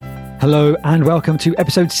Hello and welcome to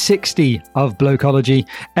episode 60 of Blokology,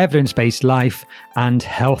 Evidence-Based Life and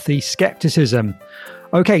Healthy Skepticism.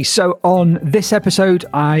 Okay, so on this episode,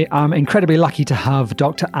 I am incredibly lucky to have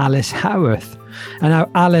Dr. Alice Howarth. And now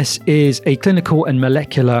Alice is a clinical and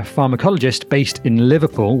molecular pharmacologist based in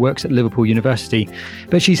Liverpool, works at Liverpool University,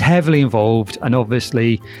 but she's heavily involved and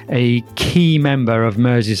obviously a key member of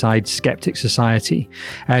Merseyside Skeptic Society.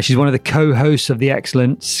 She's one of the co-hosts of the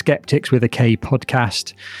excellent Skeptics with a K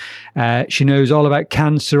podcast. She knows all about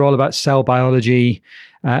cancer, all about cell biology,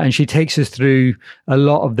 and she takes us through a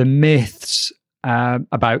lot of the myths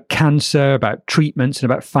about cancer, about treatments, and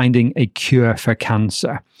about finding a cure for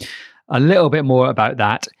cancer. A little bit more about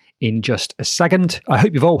that in just a second. I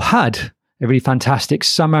hope you've all had a really fantastic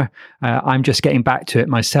summer. I'm just getting back to it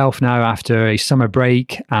myself now after a summer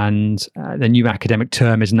break, and the new academic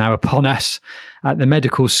term is now upon us at the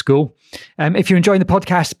medical school. If you're enjoying the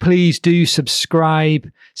podcast, please do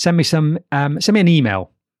subscribe. Send me an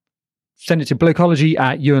email. Send it to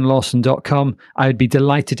blokology@ewanlawson.com. I would be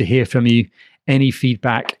delighted to hear from you. Any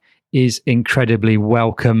feedback is incredibly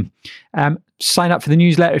welcome. Sign up for the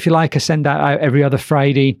newsletter if you like. I send that out every other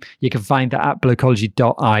Friday. You can find that at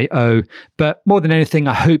blokology.io. But more than anything,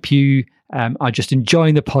 I hope you are just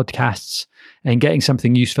enjoying the podcasts and getting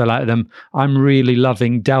something useful out of them. I'm really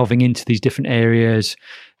loving delving into these different areas,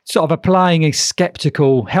 sort of applying a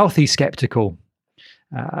healthy skeptical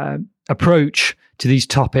approach to these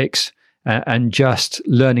topics, and just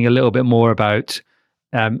learning a little bit more about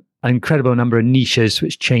an incredible number of niches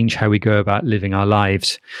which change how we go about living our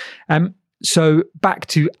lives. So back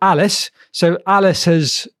to Alice. So Alice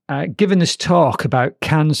has given this talk about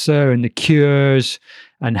cancer and the cures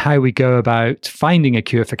and how we go about finding a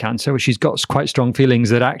cure for cancer, which she's got quite strong feelings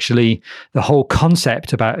that actually the whole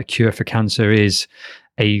concept about a cure for cancer is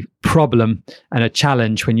a problem and a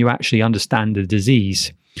challenge when you actually understand the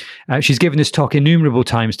disease. She's given this talk innumerable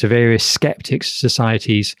times to various skeptic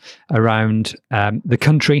societies around the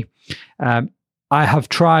country. I have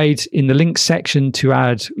tried in the links section to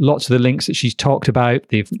add lots of the links that she's talked about,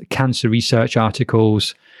 the cancer research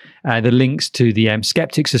articles, the links to the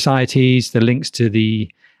skeptic societies, the links to the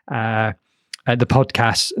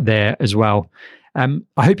podcasts there as well. I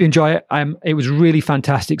hope you enjoy it. It was really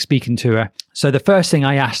fantastic speaking to her. So the first thing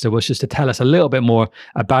I asked her was just to tell us a little bit more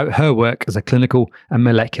about her work as a clinical and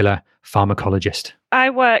molecular pharmacologist. I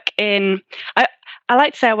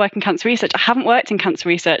like to say I work in cancer research. I haven't worked in cancer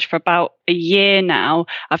research for about a year now.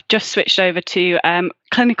 I've just switched over to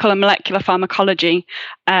clinical and molecular pharmacology.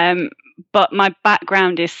 But my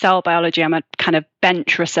background is cell biology. I'm a kind of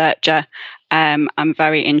bench researcher. I'm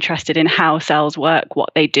very interested in how cells work, what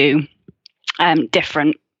they do,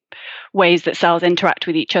 different ways that cells interact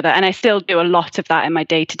with each other. And I still do a lot of that in my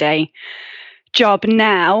day-to-day job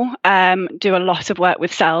now. Do a lot of work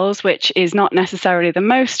with cells, which is not necessarily the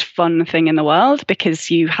most fun thing in the world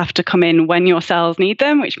because you have to come in when your cells need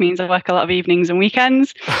them, which means I work a lot of evenings and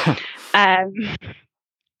weekends. So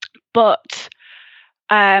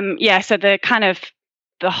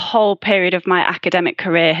the whole period of my academic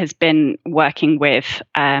career has been working with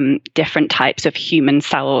different types of human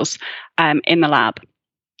cells in the lab.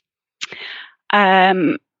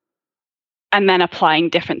 And then applying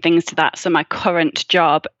different things to that. So my current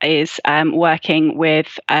job is working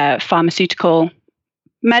with pharmaceutical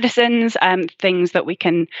medicines, things that we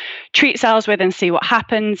can treat cells with and see what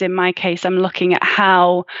happens. In my case, I'm looking at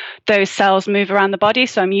how those cells move around the body.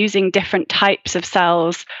 So I'm using different types of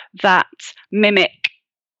cells that mimic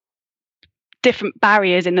different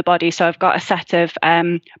barriers in the body. So I've got a set of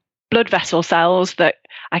blood vessel cells that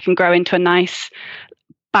I can grow into a nice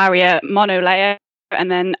barrier monolayer. And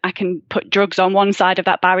then I can put drugs on one side of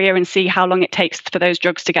that barrier and see how long it takes for those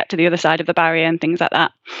drugs to get to the other side of the barrier and things like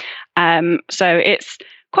that. So it's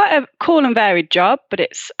quite a cool and varied job, but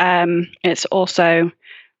it's also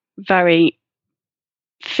very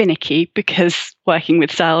finicky because working with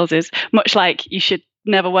cells is much like you should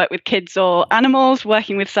never work with kids or animals.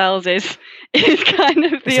 Working with cells is kind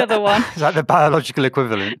of the other one. Is that the biological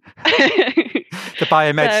equivalent? The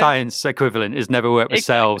biomed science equivalent is never work with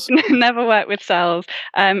cells. Never work with cells.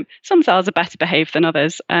 Some cells are better behaved than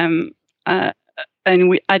others. I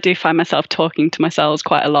do find myself talking to my cells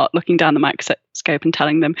quite a lot, looking down the microscope and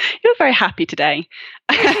telling them, "You're very happy today."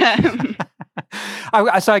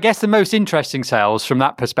 So I guess the most interesting cells from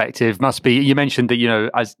that perspective must be, you mentioned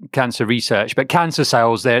that, as cancer research, but cancer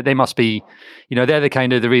cells, they must be, they're the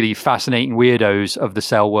kind of the really fascinating weirdos of the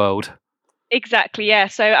cell world. Exactly, yeah.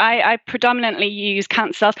 So I predominantly use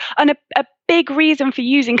cancer cells. And a big reason for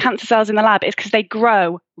using cancer cells in the lab is because they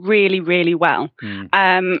grow really, really well.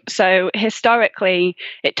 So historically,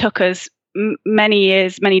 it took us many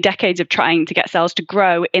years, many decades of trying to get cells to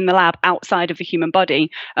grow in the lab outside of the human body.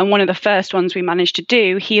 And one of the first ones we managed to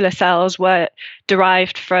do, HeLa cells, were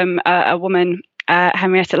derived from a woman,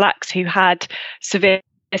 Henrietta Lacks, who had severe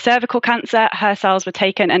cervical cancer. Her cells were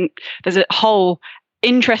taken, and there's a whole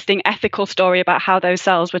interesting ethical story about how those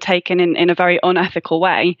cells were taken in a very unethical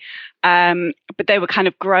way. But they were kind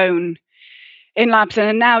of grown in labs and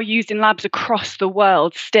are now used in labs across the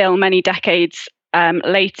world still many decades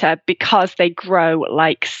later, because they grow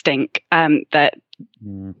like stink. That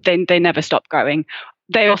they never stop growing.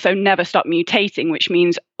 They also never stop mutating, which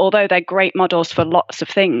means although they're great models for lots of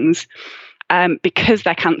things, because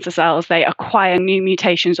they're cancer cells, they acquire new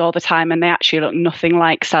mutations all the time, and they actually look nothing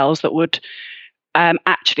like cells that would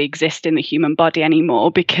actually exist in the human body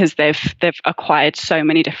anymore, because they've acquired so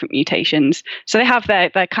many different mutations. So they have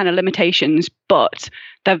their kind of limitations, but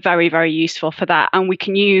they're very, very useful for that. And we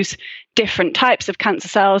can use different types of cancer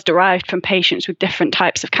cells derived from patients with different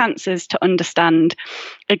types of cancers to understand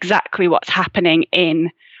exactly what's happening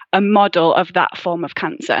in a model of that form of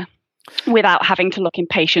cancer without having to look in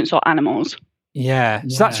patients or animals. Yeah,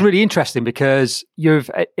 so that's really interesting, because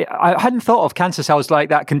I hadn't thought of cancer cells like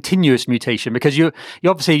that continuous mutation, because you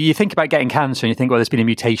obviously, you think about getting cancer and you think, well, there's been a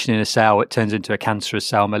mutation in a cell, it turns into a cancerous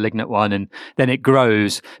cell, malignant one, and then it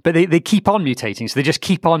grows, but they keep on mutating, so they just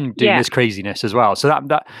keep on doing this craziness as well. So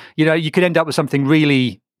that you could end up with something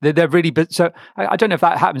really, they're really, but so I don't know if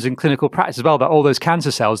that happens in clinical practice as well, that all those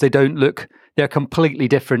cancer cells, they're completely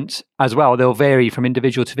different as well. They'll vary from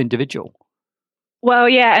individual to individual. Well,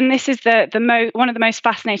 yeah, and this is one of the most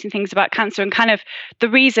fascinating things about cancer, and kind of the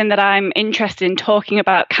reason that I'm interested in talking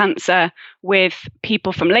about cancer with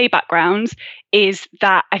people from lay backgrounds is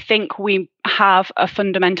that I think we have a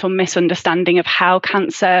fundamental misunderstanding of how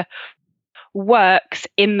cancer works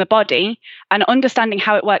in the body, and understanding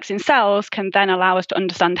how it works in cells can then allow us to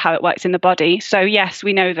understand how it works in the body. So yes,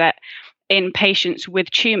 we know that in patients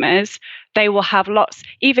with tumours, they will have lots,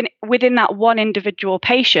 even within that one individual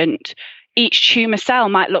patient, each tumor cell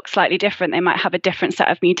might look slightly different. They might have a different set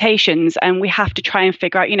of mutations. And we have to try and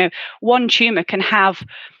figure out, one tumor can have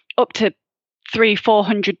up to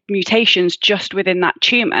 300-400 mutations just within that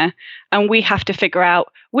tumor. And we have to figure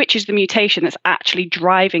out which is the mutation that's actually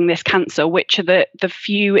driving this cancer, which are the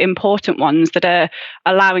few important ones that are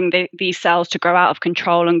allowing these cells to grow out of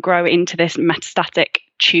control and grow into this metastatic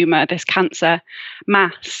tumor, this cancer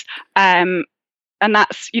mass. And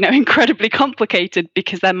that's, incredibly complicated,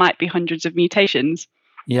 because there might be hundreds of mutations.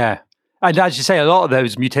 Yeah. And as you say, a lot of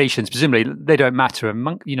those mutations, presumably, they don't matter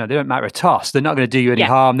they don't matter a toss. They're not going to do you any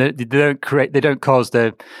harm. They don't cause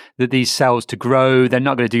these cells to grow. They're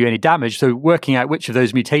not going to do you any damage. So working out which of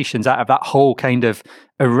those mutations out of that whole kind of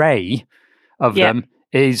array of them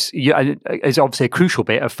is obviously a crucial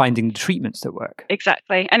bit of finding the treatments that work.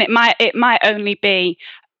 Exactly. And it might only be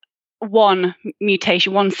one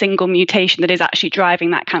single mutation that is actually driving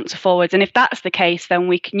that cancer forwards. And if that's the case, then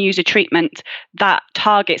we can use a treatment that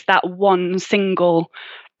targets that one single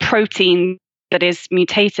protein that is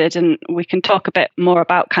mutated. And we can talk a bit more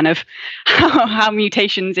about kind of how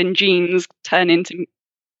mutations in genes turn into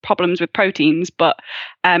problems with proteins. But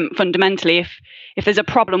fundamentally, if there's a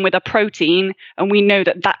problem with a protein and we know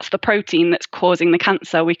that that's the protein that's causing the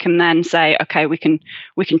cancer, we can then say, okay, we can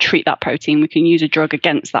treat that protein. We can use a drug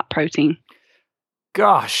against that protein.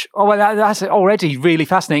 Gosh, that's already really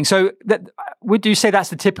fascinating. So would you say that's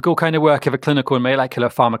the typical kind of work of a clinical and molecular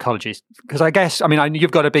pharmacologist? Because I guess,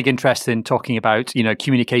 you've got a big interest in talking about,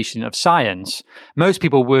 communication of science. Most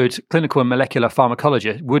people clinical and molecular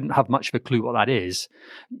pharmacologists wouldn't have much of a clue what that is.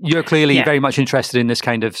 You're clearly very much interested in this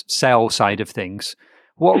kind of cell side of things.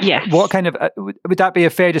 What kind of, would that be a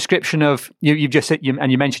fair description of, you've just said, and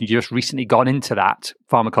you mentioned you just recently gone into that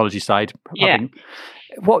pharmacology side.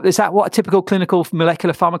 What is that? What a typical clinical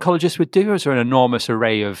molecular pharmacologist would do? Or is there an enormous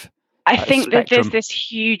array of I think that there's this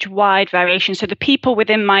huge wide variation. So the people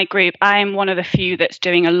within my group, I am one of the few that's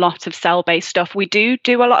doing a lot of cell-based stuff. We do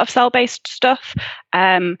a lot of cell-based stuff,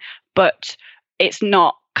 but it's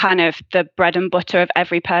not kind of the bread and butter of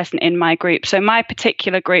every person in my group. So my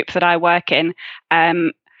particular group that I work in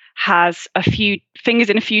has a few fingers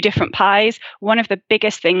in a few different pies. One of the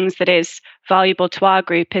biggest things that is valuable to our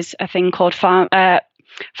group is a thing called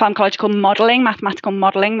pharmacological modeling, mathematical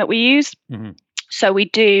modeling that we use. Mm-hmm. So we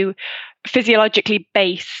do physiologically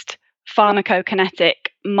based pharmacokinetic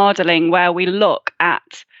modeling, where we look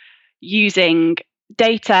at using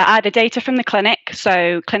data, either data from the clinic,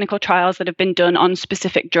 so clinical trials that have been done on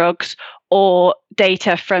specific drugs, or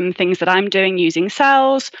data from things that I'm doing using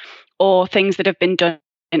cells, or things that have been done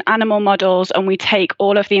in animal models, and we take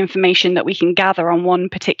all of the information that we can gather on one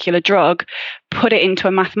particular drug, put it into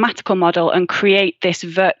a mathematical model, and create this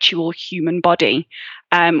virtual human body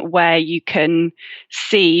where you can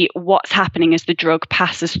see what's happening as the drug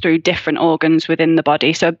passes through different organs within the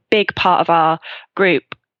body. So a big part of our group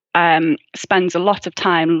spends a lot of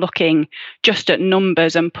time looking just at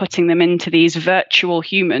numbers and putting them into these virtual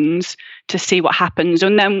humans to see what happens.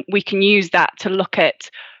 And then we can use that to look at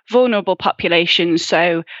vulnerable populations,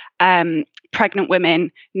 so pregnant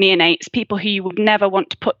women, neonates, people who you would never want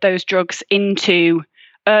to put those drugs into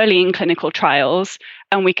early in clinical trials,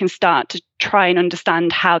 and we can start to try and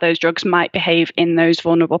understand how those drugs might behave in those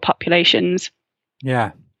vulnerable populations.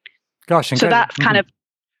 Yeah. Gosh. So that's kind of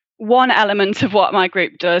one element of what my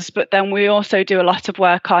group does, but then we also do a lot of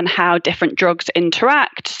work on how different drugs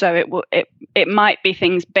interact. So it might be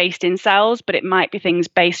things based in cells, but it might be things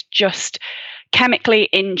based just chemically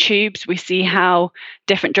in tubes. We see how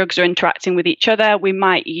different drugs are interacting with each other. We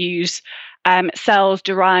might use cells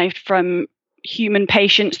derived from human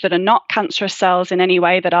patients that are not cancerous cells in any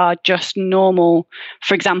way, that are just normal,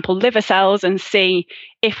 for example, liver cells, and see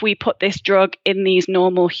if we put this drug in these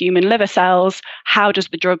normal human liver cells, how does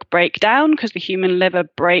the drug break down? Because the human liver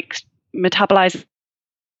metabolizes,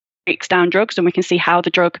 breaks down drugs, and we can see how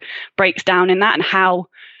the drug breaks down in that, and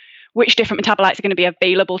which different metabolites are going to be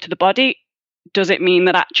available to the body. Does it mean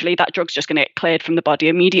that actually that drug's just going to get cleared from the body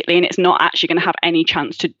immediately, and it's not actually going to have any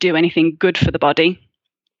chance to do anything good for the body?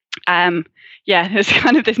 There's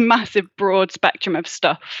kind of this massive broad spectrum of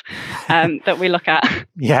stuff that we look at.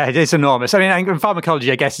 Yeah, it is enormous. I mean,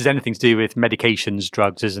 pharmacology, I guess, is anything to do with medications,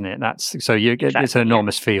 drugs, isn't it? Exactly, it's an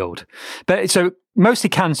enormous field. But so mostly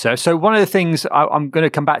cancer. So one of the things I'm going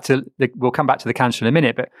to come back to, we'll come back to the cancer in a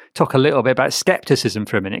minute, but talk a little bit about skepticism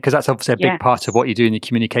for a minute, because that's obviously a big part of what you do in the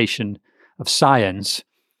communication of science.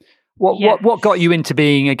 What got you into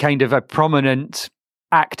being a kind of a prominent,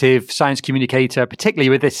 active science communicator, particularly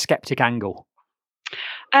with this skeptic angle?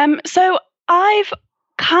 So I've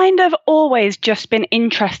kind of always just been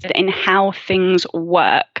interested in how things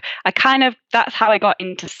work. That's how I got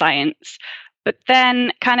into science. But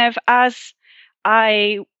then kind of as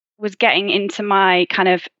I was getting into my kind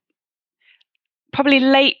of probably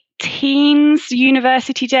late teens,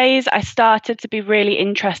 university days, I started to be really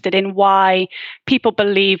interested in why people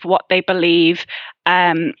believe what they believe.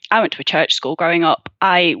 I went to a church school growing up.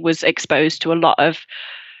 I was exposed to a lot of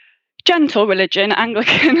gentle religion,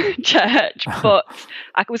 Anglican church, but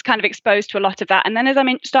I was kind of exposed to a lot of that. And then as I'm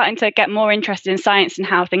starting to get more interested in science and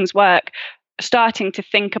how things work, starting to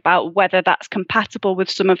think about whether that's compatible with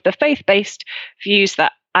some of the faith-based views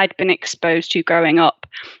that I'd been exposed to growing up.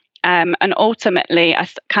 And ultimately, I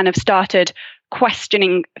kind of started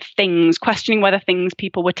questioning whether things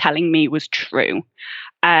people were telling me was true,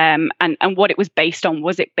 and what it was based on.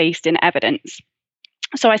 Was it based in evidence?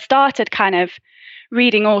 So I started kind of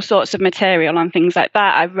reading all sorts of material on things like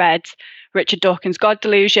that. I read Richard Dawkins' God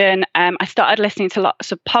Delusion. I started listening to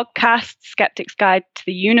lots of podcasts. Skeptic's Guide to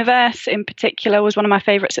the Universe, in particular, was one of my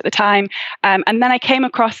favorites at the time. And then I came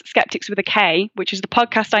across Skeptics with a K, which is the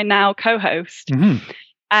podcast I now co-host. Mm-hmm.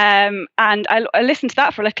 And I listened to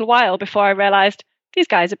that for a little while before I realized these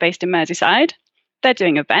guys are based in Merseyside. They're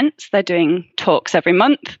doing events. They're doing talks every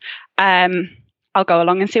month. I'll go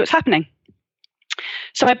along and see what's happening.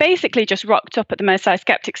 So I basically just rocked up at the Merseyside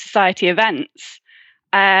Skeptic Society events.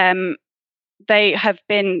 They have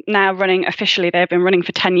been now running officially. They've been running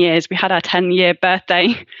for 10 years. We had our 10-year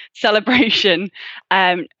birthday celebration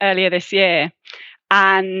earlier this year.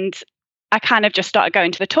 And I kind of just started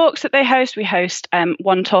going to the talks that they host. We host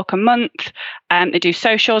one talk a month. They do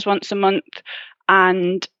socials once a month,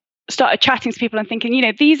 and started chatting to people and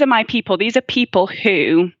thinking, these are my people. These are people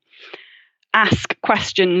who ask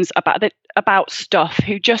questions about stuff,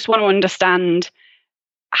 who just want to understand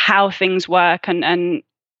how things work and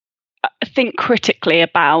think critically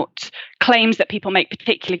about claims that people make,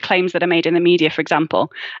 particularly claims that are made in the media, for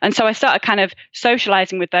example. And so I started kind of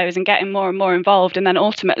socializing with those and getting more and more involved, and then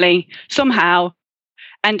ultimately somehow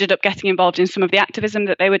ended up getting involved in some of the activism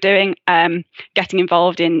that they were doing, I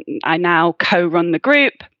now co-run the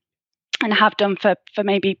group and have done for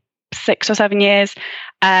maybe 6 or 7 years.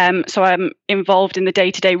 So I'm involved in the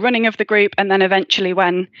day-to-day running of the group. And then eventually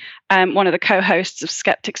when one of the co-hosts of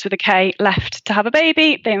Skeptics with a K left to have a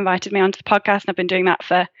baby, they invited me onto the podcast, and I've been doing that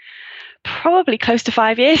for probably close to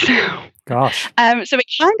 5 years now. Gosh. So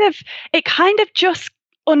it kind of just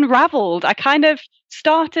unraveled. I kind of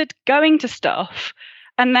started going to stuff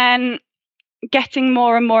and then getting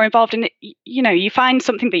more and more involved in it. You find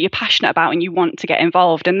something that you're passionate about and you want to get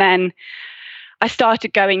involved. And then I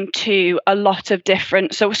started going to a lot of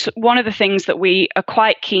different. So one of the things that we are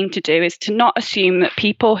quite keen to do is to not assume that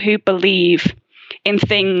people who believe in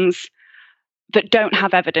things that don't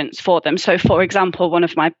have evidence for them. So, for example, one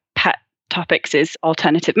of my pet topics is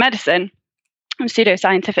alternative medicine and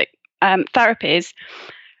pseudoscientific therapies.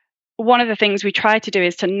 One of the things we try to do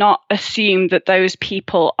is to not assume that those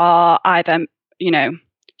people are either,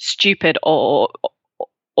 stupid or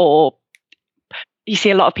you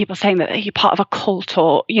see a lot of people saying that you're part of a cult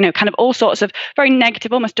or, kind of all sorts of very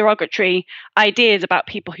negative, almost derogatory ideas about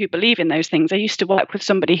people who believe in those things. I used to work with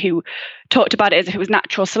somebody who talked about it as if it was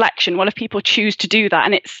natural selection. Well, if people choose to do that,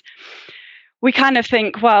 and we kind of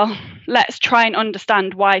think, well, let's try and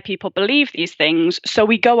understand why people believe these things. So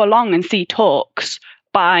we go along and see talks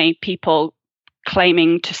by people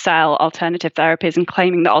claiming to sell alternative therapies and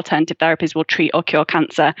claiming that alternative therapies will treat or cure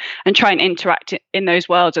cancer, and try and interact in those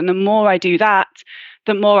worlds. And the more I do that,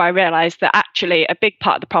 the more I realize that actually a big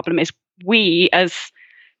part of the problem is we as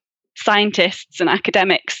scientists and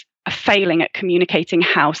academics are failing at communicating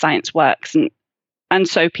how science works. And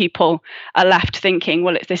so people are left thinking,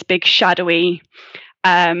 well, it's this big shadowy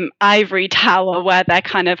ivory tower where they're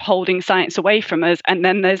kind of holding science away from us. And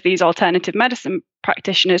then there's these alternative medicine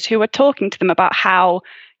practitioners who are talking to them about how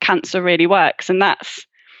cancer really works. And that's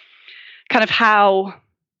kind of how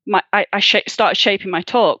I started shaping my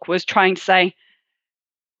talk, was trying to say,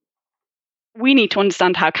 we need to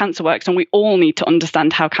understand how cancer works, and we all need to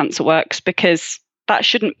understand how cancer works, because that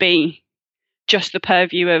shouldn't be just the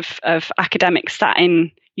purview of academics sat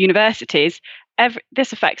in universities.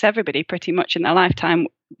 This affects everybody pretty much in their lifetime.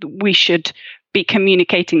 We should be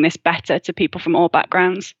communicating this better to people from all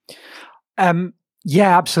backgrounds.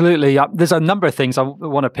 Yeah, absolutely. There's a number of things I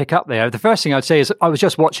want to pick up there. The first thing I'd say is I was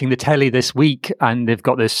just watching the telly this week, and they've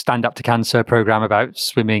got this Stand Up to Cancer program about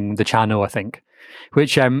swimming the channel, I think,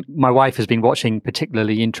 which my wife has been watching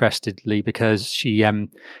particularly interestedly because she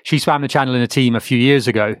swam the channel in a team a few years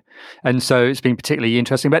ago, and so it's been particularly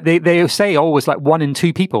interesting. But they say always like 1 in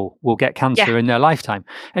 2 people will get cancer in their lifetime,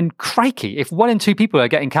 and crikey, if 1 in 2 people are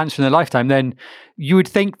getting cancer in their lifetime, then you would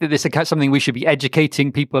think that this is something we should be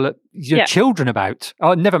educating people, children about.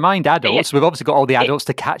 Oh, never mind adults. We've obviously got all the adults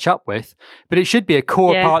to catch up with, but it should be a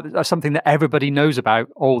core part of something that everybody knows about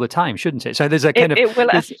all the time, shouldn't it? So there's a kind of it will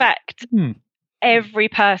affect every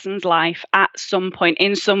person's life at some point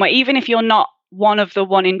in some way, even if you're not one of the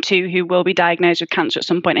 1 in 2 who will be diagnosed with cancer at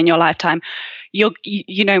some point in your lifetime. You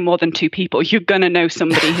know more than 2 people. You're going to know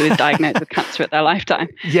somebody who is diagnosed with cancer at their lifetime.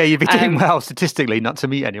 Yeah, you'd be doing well statistically not to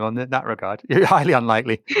meet anyone in that regard. You're highly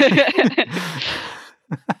unlikely.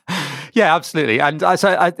 Yeah, absolutely. And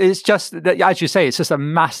so it's just, as you say, it's just a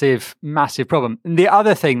massive, massive problem. And the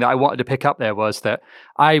other thing that I wanted to pick up there was that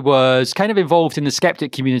I was kind of involved in the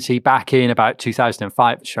skeptic community back in about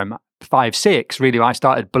 2005-6, really, when I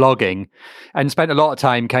started blogging and spent a lot of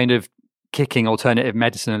time kind of kicking alternative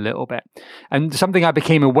medicine a little bit. And something I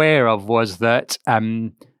became aware of was that I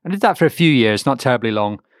did that for a few years, not terribly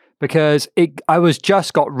long, because I was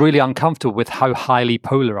just got really uncomfortable with how highly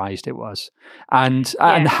polarized it was, and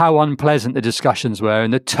how unpleasant the discussions were,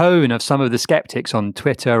 and the tone of some of the skeptics on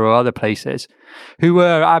Twitter or other places, who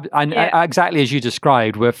were exactly as you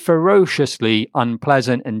described, were ferociously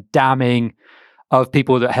unpleasant and damning of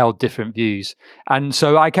people that held different views. And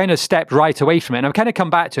so I kind of stepped right away from it, and I've kind of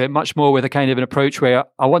come back to it much more with a kind of an approach where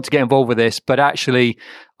I want to get involved with this, but actually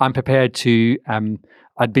I'm prepared to.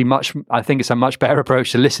 I think it's a much better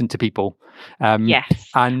approach to listen to people. Yes.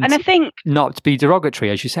 And I think not to be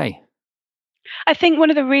derogatory, as you say. I think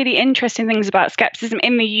one of the really interesting things about skepticism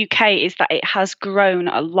in the UK is that it has grown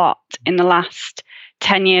a lot in the last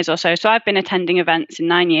 10 years or so. So I've been attending events for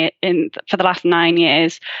the last 9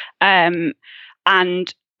 years. And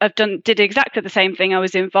did exactly the same thing. I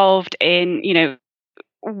was involved in,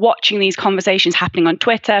 watching these conversations happening on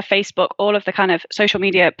Twitter, Facebook, all of the kind of social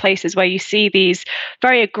media places where you see these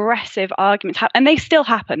very aggressive arguments and they still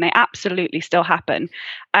happen. They absolutely still happen.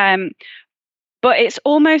 But it's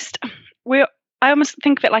almost, I almost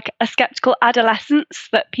think of it like a skeptical adolescence,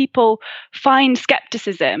 that people find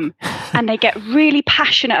skepticism and they get really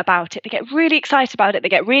passionate about it. They get really excited about it. They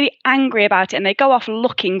get really angry about it, and they go off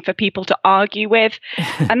looking for people to argue with.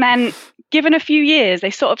 And then given a few years,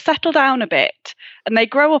 they sort of settle down a bit and they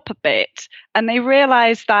grow up a bit, and they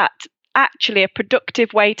realize that actually a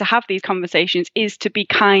productive way to have these conversations is to be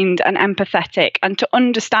kind and empathetic and to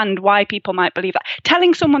understand why people might believe that.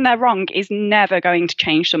 Telling someone they're wrong is never going to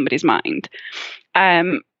change somebody's mind.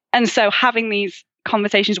 And so having these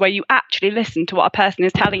conversations where you actually listen to what a person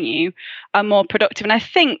is telling you are more productive. And I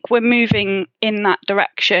think we're moving in that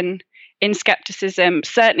direction in skepticism,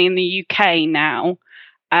 certainly in the UK now.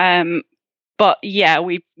 But yeah,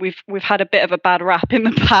 we've had a bit of a bad rap in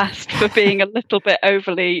the past for being a little bit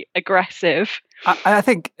overly aggressive. I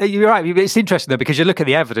think you're right. It's interesting though, because you look at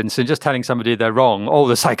the evidence and just telling somebody they're wrong, all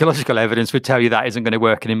the psychological evidence would tell you that isn't going to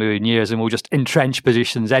work in a million years and will just entrench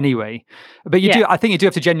positions anyway. But I think you do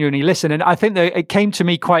have to genuinely listen. And I think that it came to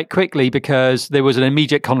me quite quickly because there was an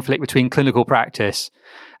immediate conflict between clinical practice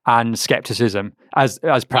and skepticism as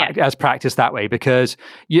practice that way, because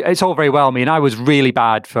it's all very well. I mean, I was really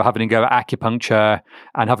bad for having to go at acupuncture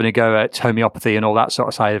and having to go at homeopathy and all that sort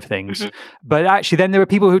of side of things. Mm-hmm. But actually, then there were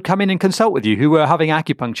people who'd come in and consult with you who were having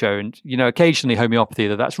acupuncture and, occasionally homeopathy,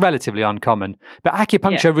 that's relatively uncommon. But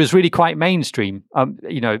acupuncture was really quite mainstream, at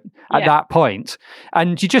that point.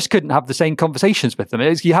 And you just couldn't have the same conversations with them.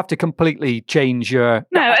 You have to completely change your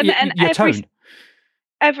tone.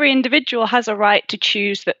 Every individual has a right to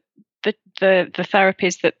choose the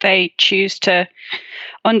therapies that they choose to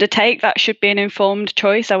undertake. That should be an informed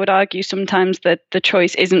choice. I would argue sometimes that the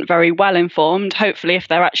choice isn't very well informed. Hopefully, if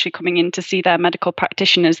they're actually coming in to see their medical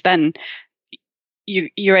practitioners, then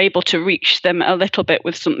you're able to reach them a little bit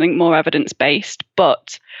with something more evidence-based.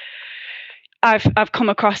 But I've come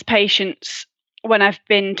across patients when I've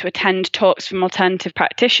been to attend talks from alternative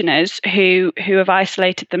practitioners who have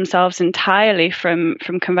isolated themselves entirely from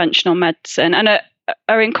conventional medicine and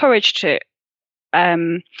are encouraged to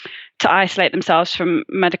isolate themselves from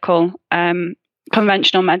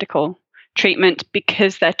conventional medical treatment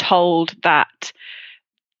because they're told that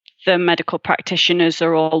the medical practitioners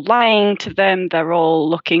are all lying to them. They're all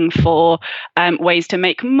looking for ways to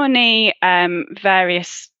make money,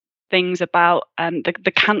 various things about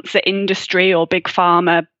the cancer industry or big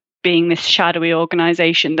pharma being this shadowy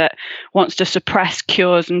organization that wants to suppress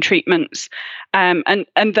cures and treatments. And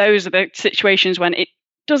those are the situations when it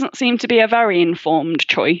doesn't seem to be a very informed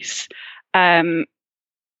choice. But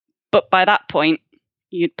by that point,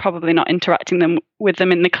 you're probably not interacting with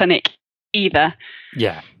them in the clinic either.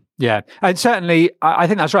 Yeah, and certainly I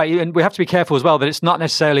think that's right. And we have to be careful as well that it's not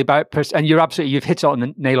necessarily about, and you've hit it on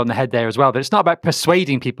the nail on the head there as well, that it's not about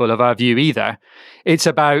persuading people of our view either. It's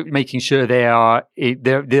about making sure they're in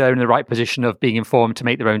the right position of being informed to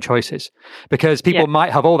make their own choices. Because people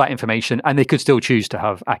might have all that information and they could still choose to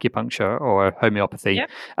have acupuncture or homeopathy. Yep.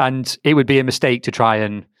 And it would be a mistake to try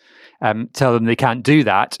and tell them they can't do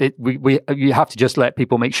that. You have to just let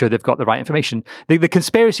people make sure they've got the right information. The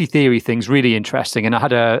conspiracy theory thing's really interesting, and I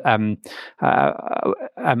had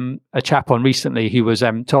a chap on recently who was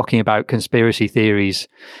talking about conspiracy theories,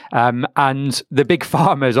 and the big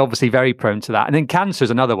pharma is obviously very prone to that. And then cancer is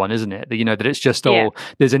another one, isn't it? That it's just all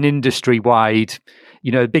there's an industry wide.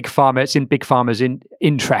 Big pharma. It's in big pharma's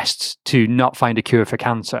interests to not find a cure for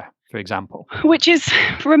cancer, for example, which is.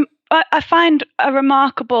 I find a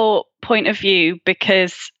remarkable point of view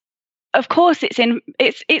because, of course, it's in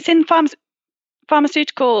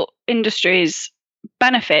pharmaceutical industry's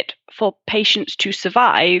benefit for patients to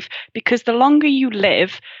survive, because the longer you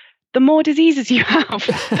live, the more diseases you have,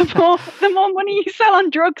 the more money you sell on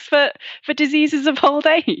drugs for diseases of old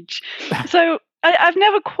age. So I've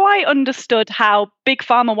never quite understood how big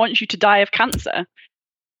pharma wants you to die of cancer.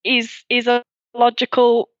 Is a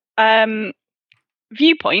logical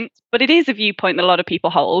viewpoint, but it is a viewpoint that a lot of people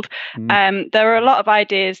hold. There are a lot of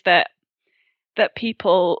ideas that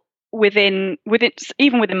people within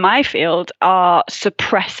even within my field are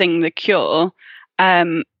suppressing the cure,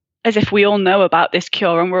 as if we all know about this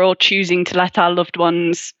cure and we're all choosing to let our loved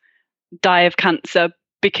ones die of cancer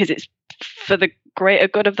because it's for the greater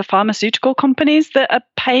good of the pharmaceutical companies that are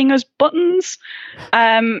paying us buttons.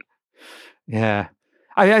 Yeah.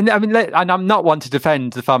 I mean, and I'm not one to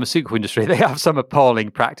defend the pharmaceutical industry. They have some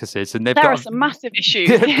appalling practices, and there are some massive issues.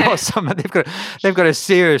 They've got a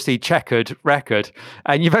seriously checkered record,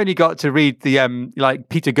 and you've only got to read the like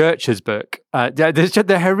Peter Gurcher's book.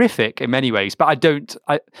 They're horrific in many ways, but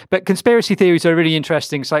but conspiracy theories are really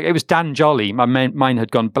interesting. So it was Dan Jolly, my mind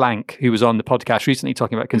had gone blank, who was on the podcast recently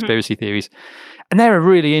talking about conspiracy theories. And they're a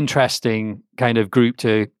really interesting kind of group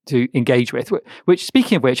to engage with. Which,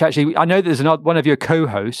 speaking of which, actually, I know there's one of your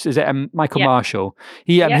co-hosts. Is it Michael Marshall?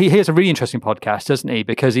 He has a really interesting podcast, doesn't he?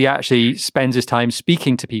 Because he actually spends his time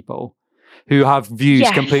speaking to people who have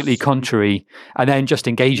views completely contrary, and then just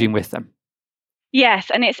engaging with them.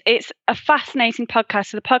 Yes, and it's a fascinating podcast.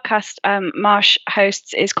 So the podcast Marsh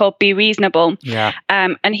hosts is called Be Reasonable. Yeah,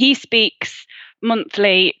 and he speaks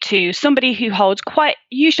monthly to somebody who holds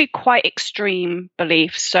usually quite extreme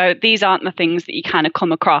beliefs. So these aren't the things that you kind of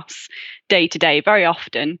come across day to day very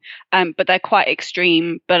often, but they're quite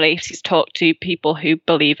extreme beliefs. He's talked to people who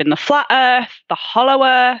believe in the flat earth, the hollow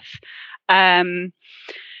earth.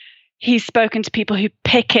 He's spoken to people who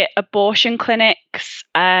picket abortion clinics,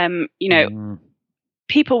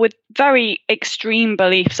 people with very extreme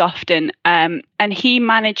beliefs often. And he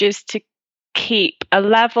manages to keep a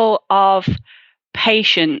level of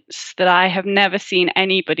patience that I have never seen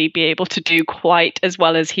anybody be able to do quite as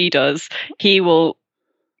well as he does. He will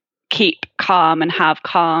keep calm and have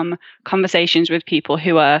calm conversations with people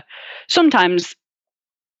who are sometimes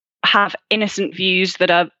have innocent views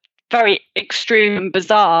that are very extreme and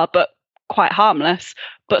bizarre, but quite harmless.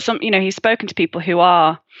 But he's spoken to people who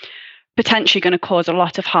are potentially going to cause a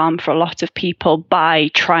lot of harm for a lot of people by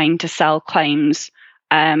trying to sell claims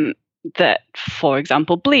that, for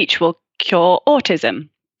example, bleach will cure autism,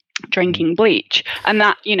 drinking bleach. And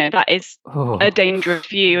that is a dangerous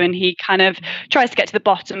view. And he kind of tries to get to the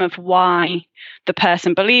bottom of why the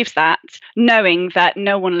person believes that, knowing that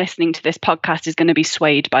no one listening to this podcast is going to be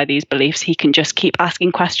swayed by these beliefs. He can just keep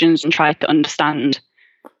asking questions and try to understand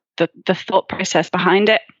the thought process behind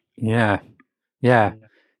it. Yeah.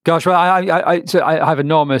 Gosh, well, I have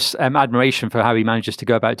enormous admiration for how he manages to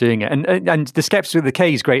go about doing it, and the Skeptics with the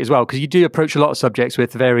K is great as well, because you do approach a lot of subjects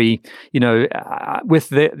with very, with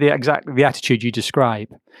the attitude you describe.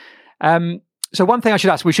 So one thing I should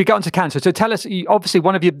ask, we should get onto cancer. So tell us, obviously,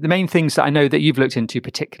 one of the main things that I know that you've looked into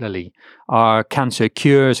particularly are cancer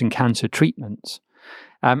cures and cancer treatments.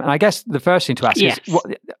 And I guess the first thing to ask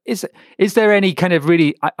is there any kind of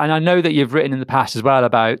really, and I know that you've written in the past as well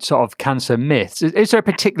about sort of cancer myths. Is there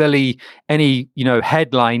particularly any,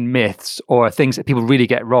 headline myths or things that people really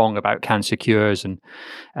get wrong about cancer cures and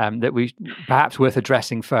that we perhaps worth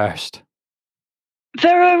addressing first?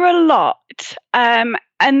 There are a lot.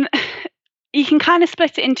 And you can kind of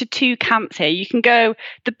split it into two camps here. You can go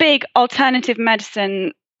the big alternative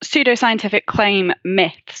medicine pseudoscientific claim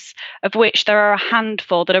myths, of which there are a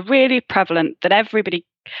handful that are really prevalent, that everybody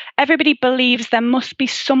believes there must be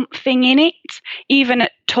something in it. Even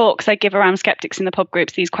at talks I give around skeptics in the pub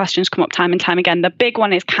groups, these questions come up time and time again. The big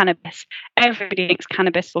one is cannabis. Everybody thinks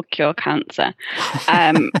cannabis will cure cancer.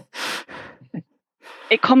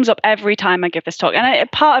 It comes up every time I give this talk,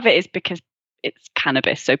 and part of it is because it's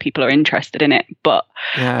cannabis, so people are interested in it, but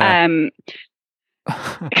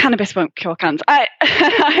cannabis won't cure cancer. I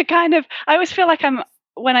always feel like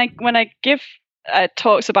when I give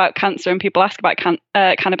talks about cancer and people ask about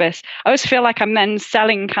cannabis, I always feel like I'm then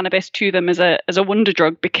selling cannabis to them as a wonder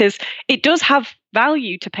drug, because it does have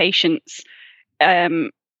value to patients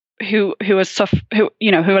who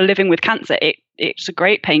are living with cancer. It's a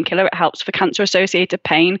great painkiller. It helps for cancer associated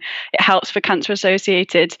pain. It helps for cancer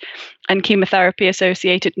associated and chemotherapy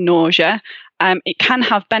associated nausea. It can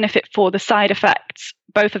have benefit for the side effects,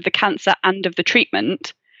 both of the cancer and of the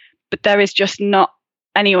treatment, but there is just not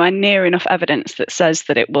anywhere near enough evidence that says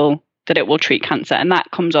that it will treat cancer, and that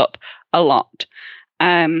comes up a lot.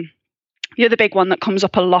 The other big one that comes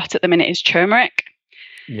up a lot at the minute is turmeric.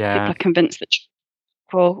 Yeah, people are convinced that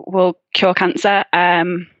will cure cancer.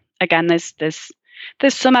 Again, there's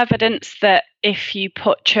some evidence that if you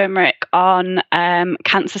put turmeric on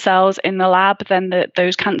cancer cells in the lab, then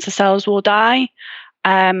those cancer cells will die.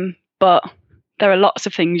 But there are lots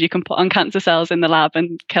of things you can put on cancer cells in the lab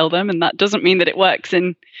and kill them, and that doesn't mean that it works.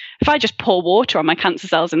 If I just pour water on my cancer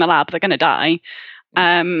cells in the lab, they're going to die.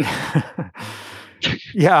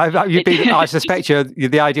 Yeah, I suspect you're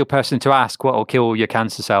the ideal person to ask what will kill your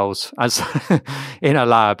cancer cells as in a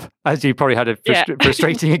lab, as you probably had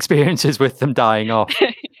frustrating experiences with them dying off.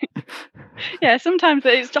 Yeah, sometimes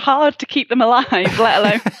it's hard to keep them alive, let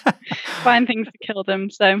alone find things to kill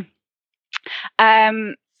them. So,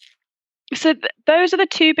 those are the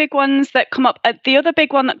two big ones that come up. The other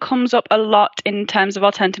big one that comes up a lot in terms of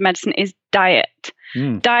alternative medicine is diet.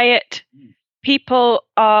 Diet. People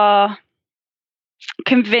are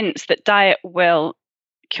convinced that diet will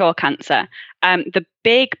cure cancer. The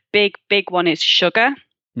big one is sugar,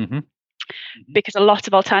 because a lot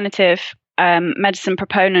of alternative medicine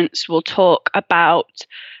proponents will talk about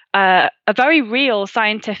a very real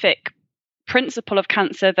scientific principle of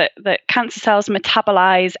cancer, that cancer cells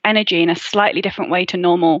metabolize energy in a slightly different way to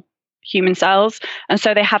normal human cells, and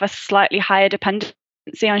so they have a slightly higher dependency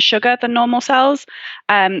on sugar than normal cells.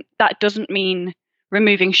 That doesn't mean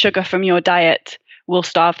removing sugar from your diet will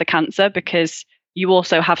starve the cancer, because you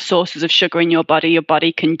also have sources of sugar in your body. Your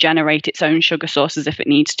body can generate its own sugar sources if it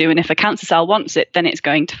needs to, and if a cancer cell wants it, then it's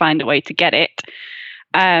going to find a way to get it.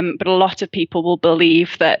 But a lot of people will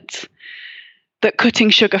believe that cutting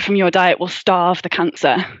sugar from your diet will starve the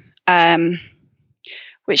cancer,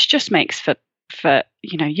 which just makes for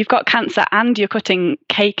you've got cancer and you're cutting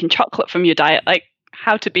cake and chocolate from your diet. Like,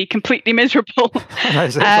 how to be completely miserable.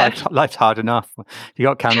 Life's hard enough. You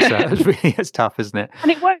got cancer. It's tough, isn't it?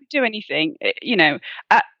 And it won't do anything.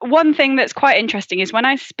 One thing that's quite interesting is when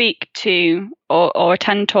I speak to or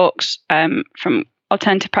attend talks from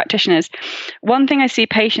alternative practitioners, one thing I see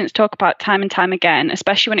patients talk about time and time again,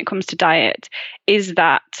 especially when it comes to diet, is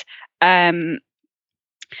that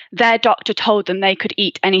their doctor told them they could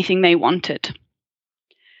eat anything they wanted,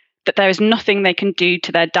 that there is nothing they can do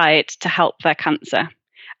to their diet to help their cancer,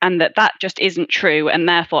 and that just isn't true, and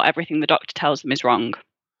therefore everything the doctor tells them is wrong.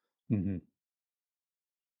 Mm-hmm.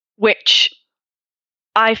 Which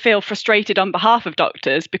I feel frustrated on behalf of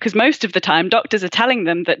doctors, because most of the time doctors are telling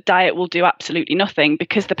them that diet will do absolutely nothing,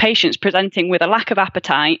 because the patient's presenting with a lack of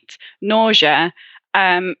appetite, nausea,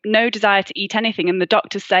 no desire to eat anything, and the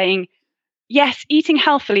doctor's saying, yes, eating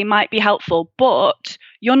healthily might be helpful, but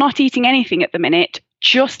you're not eating anything at the minute.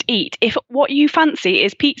 Just eat. If what you fancy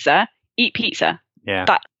is pizza, eat pizza. Yeah.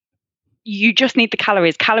 That you just need the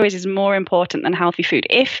calories. Calories is more important than healthy food.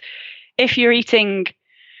 If your eating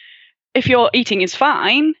is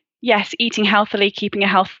fine, yes, eating healthily, keeping a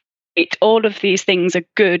healthy weight, all of these things are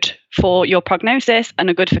good for your prognosis and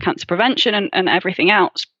are good for cancer prevention and everything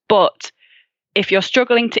else. But if you're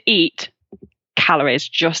struggling to eat, calories,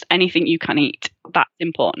 just anything you can eat, that's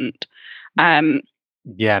important.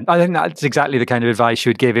 Yeah, I think that's exactly the kind of advice you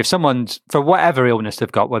would give if someone's, for whatever illness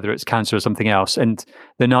they've got, whether it's cancer or something else, and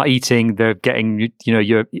they're not eating, they're getting,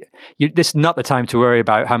 this is not the time to worry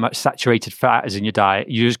about how much saturated fat is in your diet.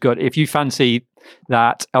 You just got, if you fancy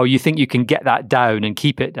that, or you think you can get that down and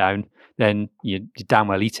keep it down, then you damn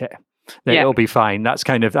well eat it. Then it'll be fine. That's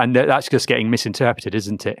kind of, and that's just getting misinterpreted,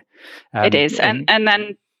 isn't it? It is. And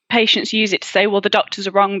then patients use it to say, well, the doctors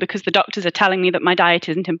are wrong because the doctors are telling me that my diet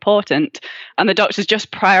isn't important, and the doctor's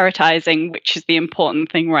just prioritizing which is the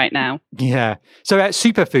important thing right now. Yeah. So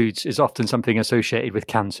superfoods is often something associated with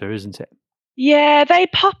cancer, isn't it? Yeah, they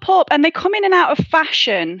pop up and they come in and out of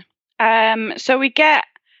fashion. So we get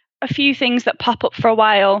a few things that pop up for a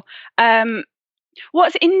while.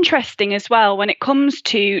 What's interesting as well when it comes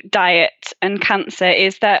to diet and cancer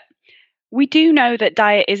is that we do know that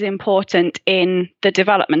diet is important in the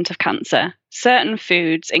development of cancer. Certain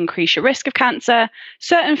foods increase your risk of cancer.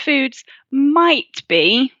 Certain foods might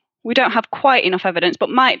be, we don't have quite enough evidence, but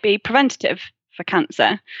might be preventative for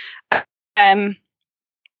cancer. And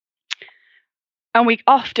we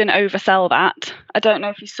often oversell that. I don't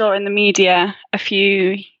know if you saw in the media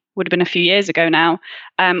would have been a few years ago now,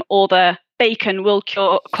 all the bacon will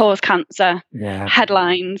cause cancer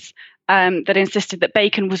headlines. That insisted that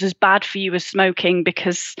bacon was as bad for you as smoking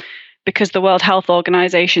because the World Health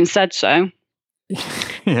Organization said so.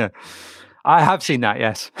 Yeah, I have seen that,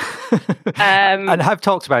 yes. And have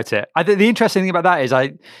talked about it. I think the interesting thing about that is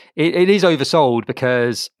it is oversold,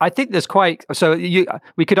 because I think there's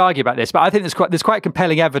we could argue about this, but I think there's quite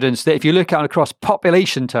compelling evidence that if you look at across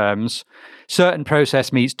population terms, certain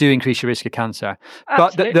processed meats do increase your risk of cancer.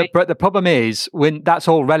 Absolutely. But the problem is when that's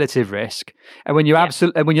all relative risk, and when you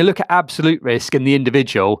when you look at absolute risk in the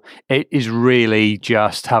individual, it is really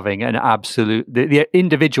just having an absolute. The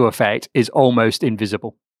individual effect is almost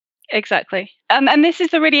invisible. Exactly. And this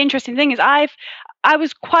is the really interesting thing is I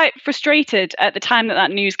was quite frustrated at the time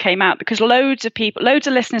that news came out, because loads of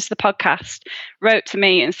listeners to the podcast wrote to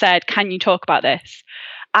me and said, can you talk about this?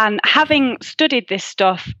 And having studied this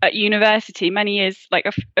stuff at university many years, like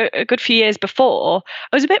a good few years before,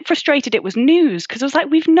 I was a bit frustrated it was news, because I was like,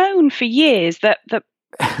 we've known for years that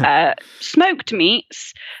smoked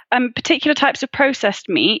meats and particular types of processed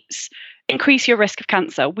meats increase your risk of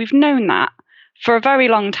cancer. We've known that for a very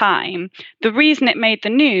long time. The reason it made the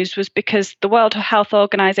news was because the World Health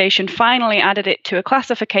Organization finally added it to a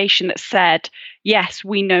classification that said, yes,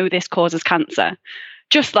 we know this causes cancer.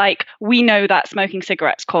 Just like we know that smoking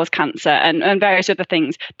cigarettes cause cancer and various other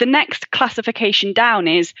things. The next classification down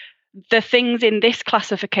is the things in this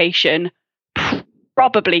classification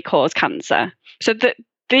probably cause cancer. So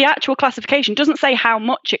the actual classification doesn't say how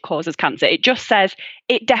much it causes cancer. It just says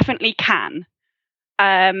it definitely can.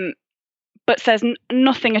 But says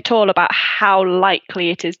nothing at all about how likely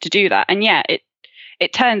it is to do that. And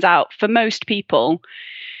it turns out for most people,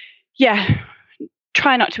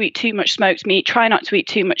 try not to eat too much smoked meat, try not to eat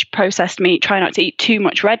too much processed meat, try not to eat too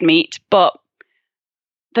much red meat, but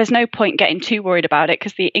there's no point getting too worried about it,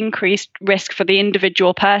 because the increased risk for the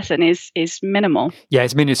individual person is minimal. Yeah,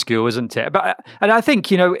 it's minuscule, isn't it? And I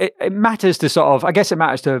think, it matters to it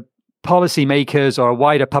matters to policymakers or a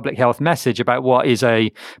wider public health message about what is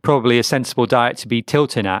probably a sensible diet to be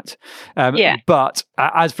tilting at. But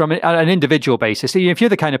as from an individual basis, if you're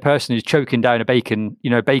the kind of person who's choking down a bacon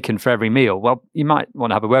for every meal, well, you might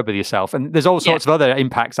want to have a word with yourself. And there's all sorts of other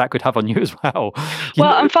impacts that could have on you as well.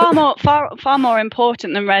 And far more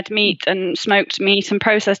important than red meat and smoked meat and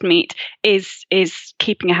processed meat is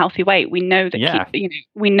keeping a healthy weight. We know that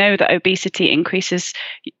we know that obesity increases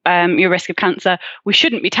your risk of cancer. We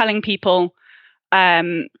shouldn't be telling people.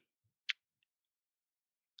 You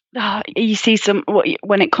see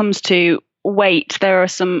when it comes to weight, there are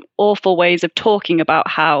some awful ways of talking about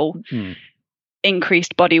how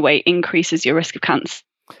increased body weight increases your risk of cancer,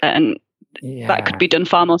 and that could be done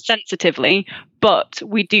far more sensitively. But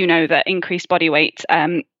we do know that increased body weight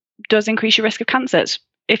does increase your risk of cancer.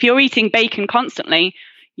 If you're eating bacon constantly,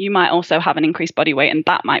 you might also have an increased body weight, and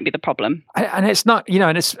that might be the problem. And it's not,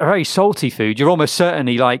 and it's a very salty food. You're almost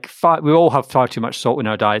certainly we all have far too much salt in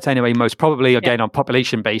our diets anyway, most probably, again, on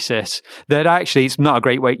population basis, that actually it's not a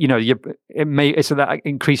great way, that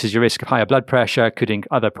increases your risk of higher blood pressure, could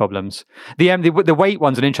other problems. The weight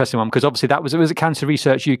one's an interesting one, because obviously it was at Cancer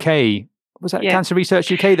Research UK. Was that Cancer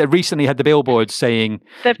Research UK that recently had the billboards saying...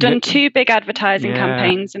 They've done two big advertising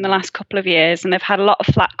campaigns in the last couple of years, and they've had a lot of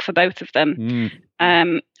flack for both of them.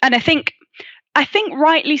 And I think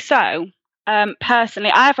rightly so. Personally,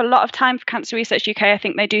 I have a lot of time for Cancer Research UK. I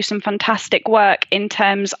think they do some fantastic work in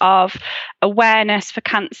terms of awareness for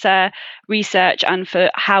cancer research and for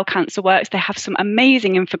how cancer works. They have some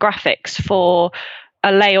amazing infographics for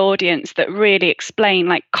a lay audience that really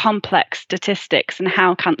explain complex statistics and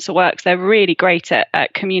how cancer works. They're really great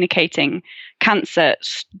at communicating cancer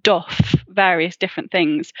stuff, various different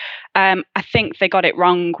things. I think they got it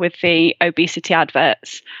wrong with the obesity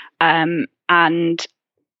adverts, and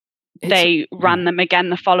they ran them again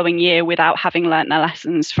the following year without having learnt their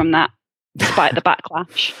lessons from that, despite the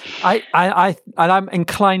backlash. I'm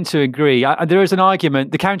inclined to agree. There is an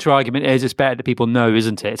argument. The counter argument is it's better that people know,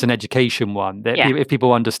 isn't it? It's an education one that if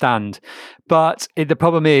people understand. But the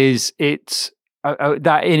problem is it's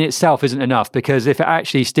that in itself isn't enough, because if it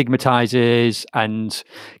actually stigmatizes and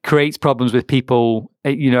creates problems with people,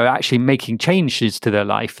 actually making changes to their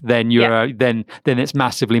life, then then it's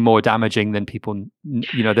massively more damaging than people,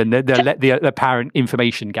 than the apparent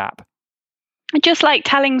information gap. Just like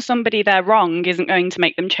telling somebody they're wrong isn't going to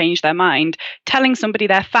make them change their mind. Telling somebody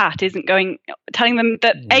they're fat telling them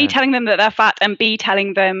that they're fat, and B,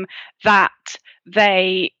 telling them that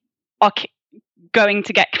they are going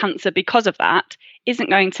to get cancer because of that isn't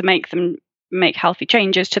going to make them make healthy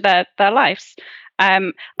changes to their lives.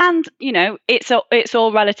 And it's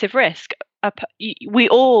all relative risk. We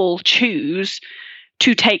all choose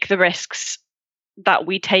to take the risks that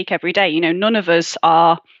we take every day. None of us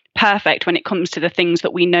are perfect when it comes to the things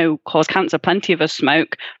that we know cause cancer. Plenty of us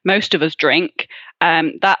smoke, most of us drink.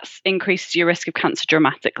 That increases your risk of cancer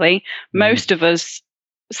dramatically. Most of us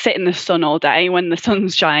sit in the sun all day when the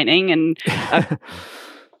sun's shining and are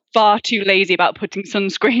far too lazy about putting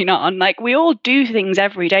sunscreen on. We all do things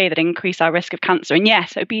every day that increase our risk of cancer. And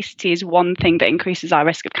yes, obesity is one thing that increases our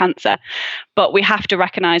risk of cancer. But we have to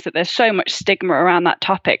recognize that there's so much stigma around that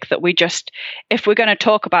topic that if we're going to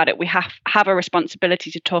talk about it, we have a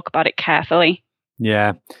responsibility to talk about it carefully.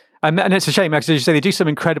 Yeah. And it's a shame, because as you say, they do some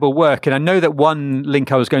incredible work. And I know that one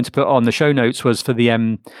link I was going to put on the show notes was for the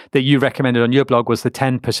that you recommended on your blog, was the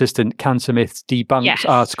 10 persistent cancer myths debunked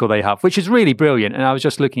article they have, which is really brilliant. And I was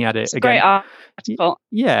just looking at it again. Great article.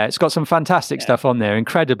 Yeah, it's got some fantastic stuff on there,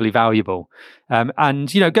 incredibly valuable.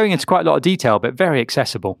 And going into quite a lot of detail, but very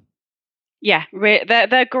accessible. Yeah,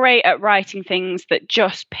 they're great at writing things that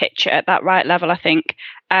just pitch it at that right level, I think.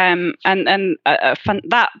 That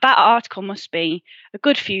article must be a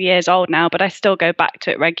good few years old now, but I still go back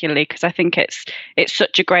to it regularly because I think it's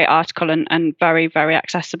such a great article and very, very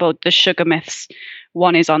accessible. The sugar myths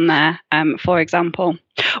one is on there, for example.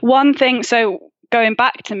 One thing, so going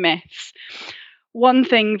back to myths, one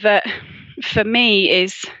thing that for me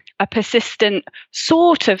is a persistent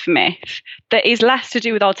sort of myth that is less to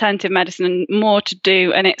do with alternative medicine and more to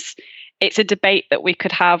do, and it's a debate that we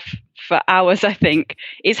could have for hours, I think,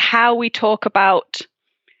 is how we talk about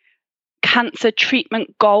cancer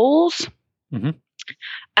treatment goals.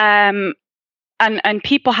 Mm-hmm. And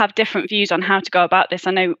people have different views on how to go about this.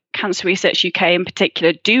 I know Cancer Research UK in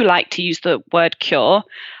particular do like to use the word cure.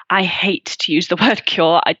 I hate to use the word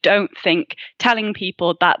cure. I don't think telling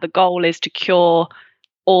people that the goal is to cure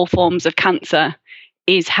all forms of cancer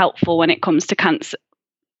is helpful when it comes to cancer,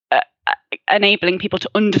 enabling people to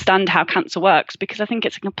understand how cancer works, because I think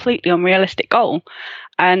it's a completely unrealistic goal.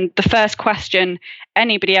 And the first question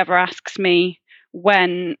anybody ever asks me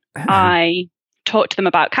when I talk to them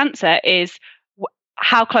about cancer is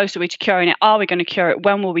how close are we to curing it? Are we going to cure it?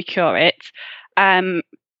 When will we cure it? And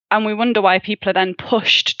we wonder why people are then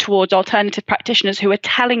pushed towards alternative practitioners who are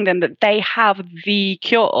telling them that they have the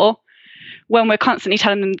cure, when we're constantly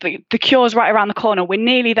telling them the cure's right around the corner. We're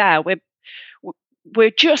nearly there.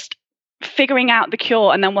 We're just figuring out the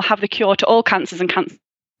cure, and then we'll have the cure to all cancers, and cancer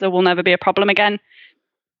will never be a problem again.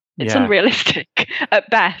 It's unrealistic at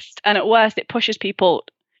best, and at worst, it pushes people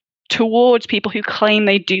towards people who claim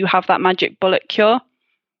they do have that magic bullet cure.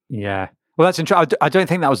 Yeah. Well, that's interesting. I don't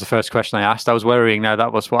think that was the first question I asked. I was worrying now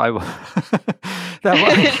that was what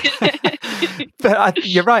But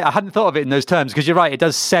you're right. I hadn't thought of it in those terms, because you're right. It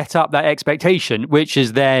does set up that expectation, which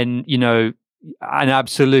is then, an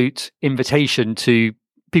absolute invitation to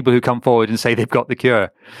people who come forward and say they've got the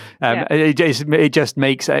cure. It just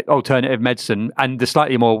makes alternative medicine and the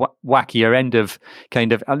slightly more wackier end of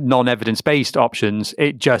kind of non-evidence-based options,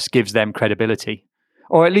 it just gives them credibility.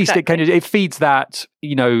 Or at least it feeds that,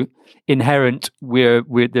 inherent where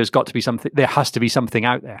there's got to be something, there has to be something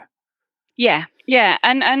out there. Yeah.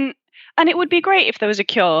 And it would be great if there was a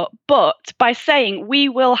cure, but by saying we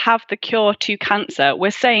will have the cure to cancer,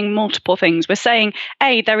 we're saying multiple things. We're saying,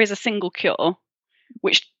 A, there is a single cure,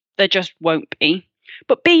 which there just won't be.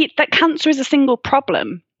 But B, that cancer is a single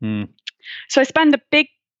problem. So I spend a big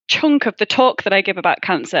chunk of the talk that I give about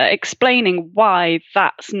cancer explaining why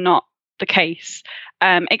that's not the case.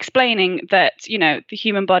 Explaining that, the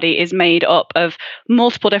human body is made up of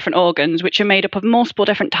multiple different organs, which are made up of multiple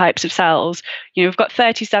different types of cells. We've got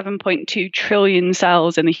 37.2 trillion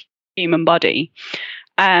cells in the human body,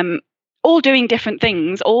 all doing different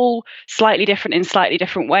things, all slightly different in slightly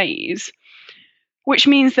different ways, which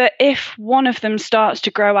means that if one of them starts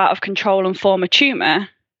to grow out of control and form a tumor,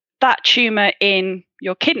 that tumor in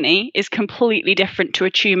your kidney is completely different to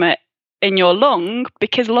a tumor in your lung,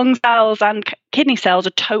 because lung cells and kidney cells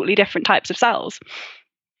are totally different types of cells.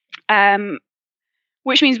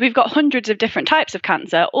 Which means we've got hundreds of different types of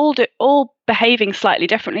cancer, all behaving slightly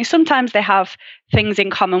differently. Sometimes they have things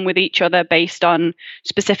in common with each other based on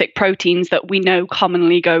specific proteins that we know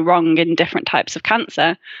commonly go wrong in different types of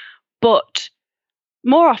cancer. But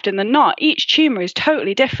more often than not, each tumor is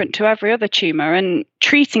totally different to every other tumor, and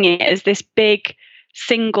treating it as this big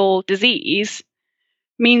single disease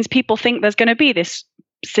means people think there's going to be this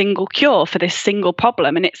single cure for this single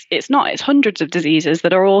problem, and it's not. It's hundreds of diseases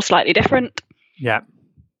that are all slightly different. Yeah,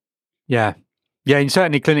 and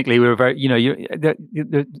certainly clinically, we're very,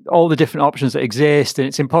 all the different options that exist, and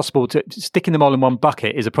it's impossible to sticking them all in one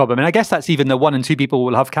bucket is a problem. And I guess that's even the 1 in 2 people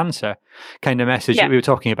will have cancer kind of message that we were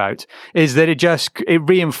talking about, is that it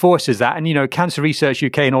reinforces that. And, Cancer Research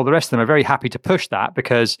UK and all the rest of them are very happy to push that,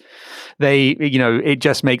 because they, it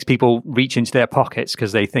just makes people reach into their pockets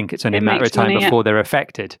because they think it's only a matter of time before they're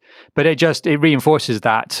affected. But it reinforces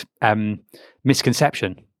that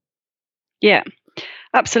misconception. Yeah.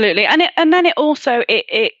 Absolutely. And then it also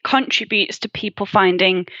it contributes to people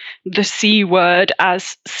finding the C word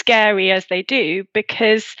as scary as they do,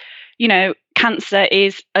 because, cancer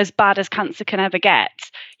is as bad as cancer can ever get.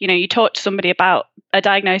 You talk to somebody about a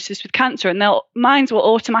diagnosis with cancer and their minds will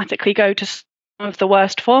automatically go to some of the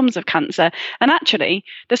worst forms of cancer. And actually,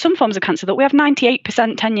 there's some forms of cancer that we have 98%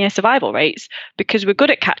 10-year survival rates, because we're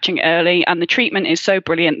good at catching it early and the treatment is so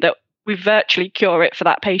brilliant that we virtually cure it for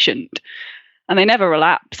that patient. And they never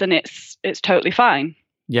relapse, and it's totally fine.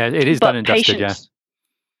 Yeah, it is done and dusted,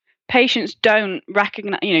 Patients don't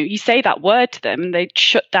recognize, you say that word to them and they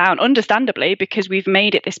shut down, understandably, because we've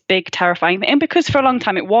made it this big, terrifying thing. And because for a long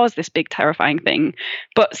time it was this big, terrifying thing.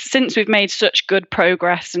 But since we've made such good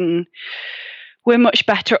progress and we're much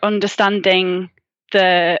better at understanding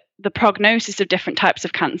the prognosis of different types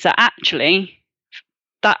of cancer, actually,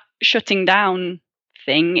 that shutting down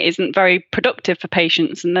thing isn't very productive for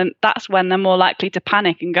patients, and then that's when they're more likely to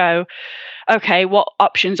panic and go, okay, what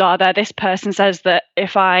options are there? This person says that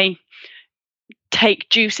if I take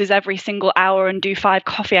juices every single hour and do 5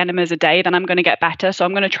 coffee enemas a day, then I'm going to get better, so I'm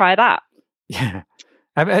going to try that. Yeah,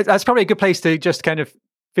 that's probably a good place to just kind of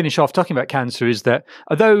finish off talking about cancer, is that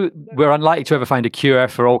although we're unlikely to ever find a cure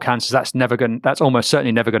for all cancers, that's almost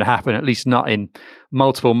certainly never going to happen, at least not in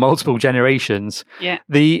multiple generations. Yeah.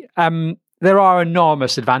 There are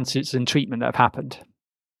enormous advances in treatment that have happened.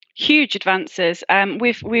 Huge advances.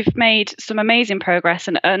 We've made some amazing progress,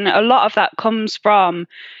 and a lot of that comes from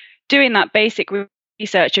doing that basic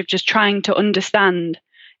research of just trying to understand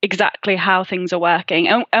exactly how things are working.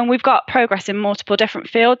 And we've got progress in multiple different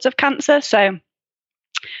fields of cancer. So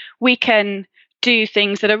we can do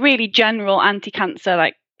things that are really general anti-cancer,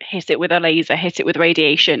 like hit it with a laser, hit it with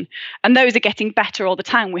radiation. And those are getting better all the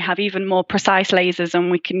time. We have even more precise lasers,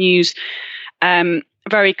 and we can use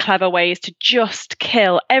very clever ways to just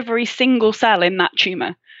kill every single cell in that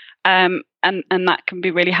tumor. And that can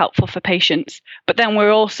be really helpful for patients. But then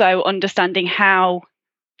we're also understanding how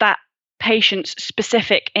that patient's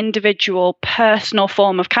specific individual personal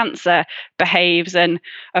form of cancer behaves. And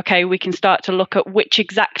okay, we can start to look at which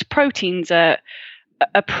exact proteins are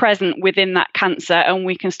present within that cancer, and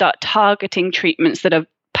we can start targeting treatments that are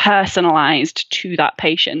personalized to that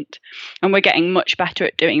patient. And we're getting much better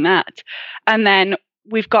at doing that. And then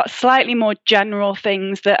we've got slightly more general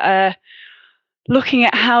things that are looking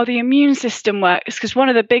at how the immune system works, because one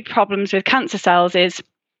of the big problems with cancer cells is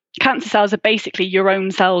cancer cells are basically your own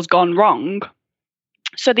cells gone wrong.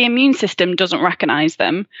 So the immune system doesn't recognize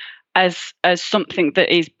them as something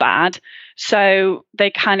that is bad. So they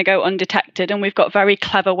kind of go undetected. And we've got very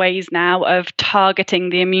clever ways now of targeting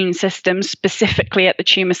the immune system specifically at the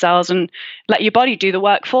tumor cells, and let your body do the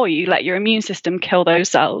work for you. Let your immune system kill those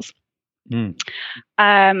cells.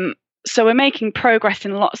 So we're making progress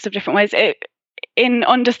in lots of different ways in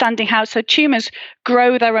understanding how tumors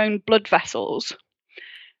grow their own blood vessels.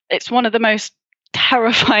 It's one of the most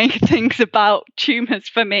terrifying things about tumors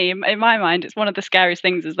for me. In my mind, it's one of the scariest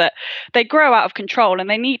things, is that they grow out of control and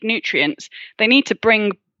they need nutrients. They need to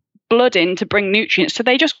bring blood in to bring nutrients. So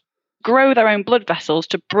they just grow their own blood vessels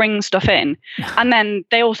to bring stuff in. And then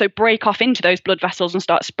they also break off into those blood vessels and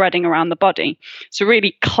start spreading around the body. It's a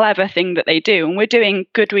really clever thing that they do. And we're doing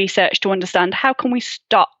good research to understand how can we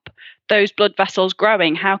stop those blood vessels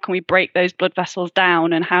growing? How can we break those blood vessels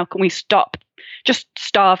down? And how can we just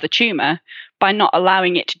starve the tumor by not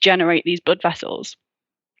allowing it to generate these blood vessels?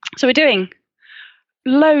 So we're doing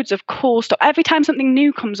loads of cool stuff every time something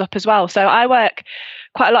new comes up as well. So I work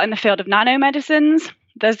quite a lot in the field of nanomedicines.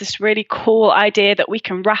 There's this really cool idea that we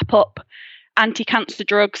can wrap up anti-cancer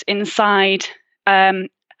drugs inside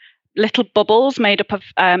little bubbles made up of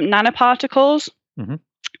nanoparticles. Mm-hmm.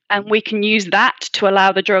 And we can use that to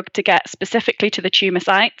allow the drug to get specifically to the tumor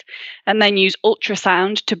site, and then use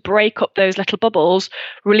ultrasound to break up those little bubbles,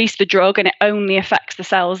 release the drug, and it only affects the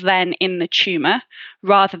cells then in the tumor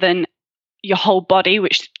rather than your whole body,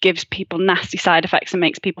 which gives people nasty side effects and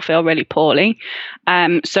makes people feel really poorly.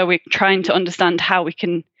 So we're trying to understand how we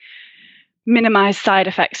can minimize side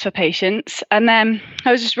effects for patients. And then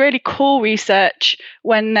there was this really cool research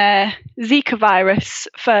when Zika virus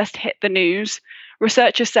first hit the news.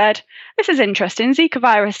 Researchers said, this is interesting. Zika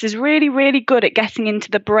virus is really, really good at getting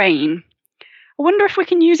into the brain. I wonder if we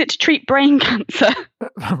can use it to treat brain cancer.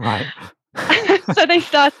 Right. So they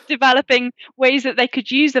started developing ways that they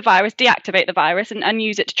could use the virus, deactivate the virus, and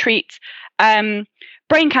use it to treat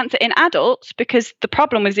brain cancer in adults, because the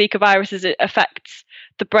problem with Zika virus is it affects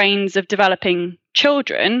the brains of developing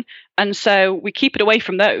children. And so we keep it away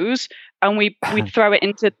from those, and we throw it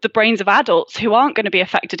into the brains of adults who aren't going to be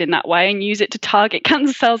affected in that way, and use it to target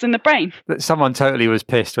cancer cells in the brain. Someone totally was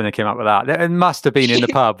pissed when they came up with that. It must have been in the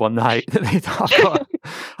pub one night. They thought,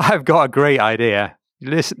 I've got a great idea.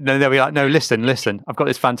 Listen, they'll be like, no, listen. I've got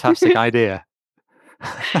this fantastic idea.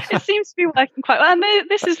 It seems to be working quite well. And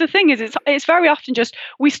this is the thing, is it's very often just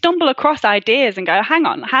we stumble across ideas and go, hang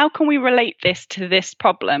on, how can we relate this to this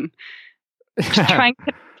problem? Just try and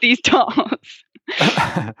connect these dots.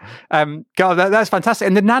 God, that's fantastic.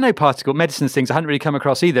 And the nanoparticle medicines things I hadn't really come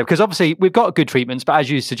across either, because obviously we've got good treatments, but as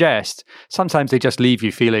you suggest, sometimes they just leave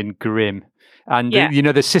you feeling grim. And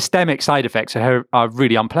the systemic side effects are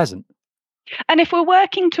really unpleasant. And if we're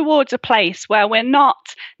working towards a place where we're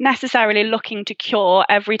not necessarily looking to cure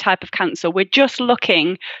every type of cancer, we're just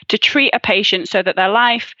looking to treat a patient so that their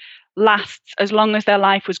life lasts as long as their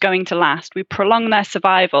life was going to last. We prolong their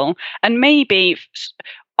survival, and maybe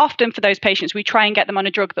often for those patients, we try and get them on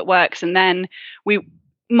a drug that works, and then we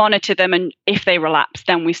monitor them, and if they relapse,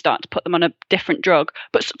 then we start to put them on a different drug.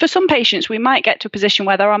 But for some patients, we might get to a position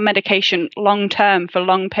where they're on medication long-term for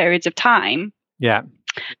long periods of time. Yeah.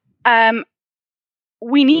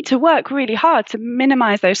 We need to work really hard to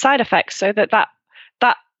minimize those side effects so that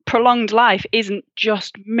prolonged life isn't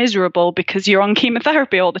just miserable because you're on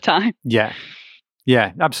chemotherapy all the time. Yeah.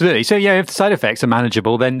 Yeah, absolutely. So if the side effects are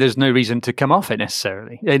manageable, then there's no reason to come off it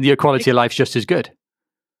necessarily. And your quality of life's just as good.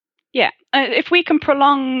 Yeah. If we can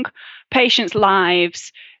prolong patients'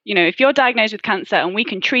 lives, if you're diagnosed with cancer and we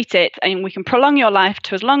can treat it and we can prolong your life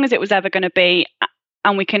to as long as it was ever going to be,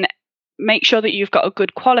 and we can make sure that you've got a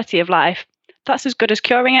good quality of life, that's as good as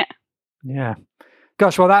curing it. Yeah.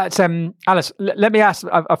 Gosh, well, that's Alice. Let me ask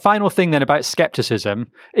a final thing then about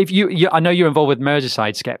skepticism. If I know you're involved with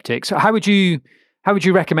Merseyside Skeptics, how would you How would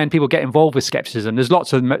you recommend people get involved with skepticism? There's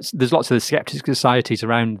lots of the skeptic societies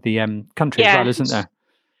around the country as well, isn't there?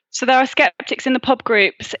 So there are skeptics in the pub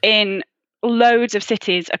groups in loads of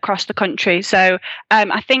cities across the country. So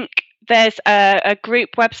I think there's a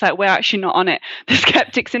group website. We're actually not on it. The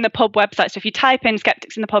Skeptics in the Pub website. So if you type in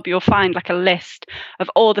Skeptics in the Pub, you'll find like a list of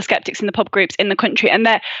all the skeptics in the pub groups in the country. And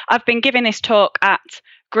I've been giving this talk at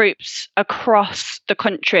groups across the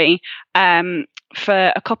country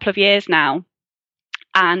for a couple of years now.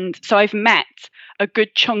 And so I've met a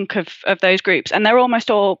good chunk of those groups, and they're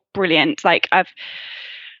almost all brilliant. Like, I've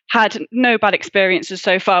had no bad experiences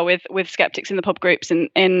so far with skeptics in the pub groups in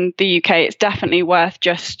the UK. It's definitely worth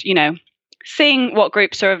just, seeing what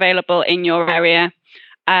groups are available in your area,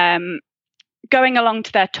 going along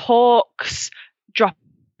to their talks,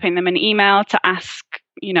 dropping them an email to ask,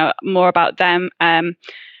 more about them.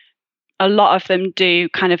 A lot of them do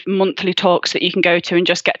kind of monthly talks that you can go to and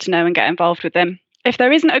just get to know and get involved with them. If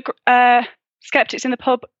there isn't a Skeptics in the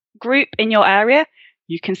Pub group in your area,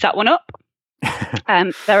 you can set one up.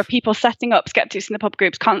 There are people setting up Skeptics in the Pub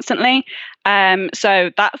groups constantly.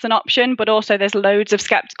 So that's an option, but also there's loads of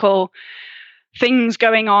skeptical things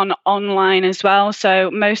going on online as well.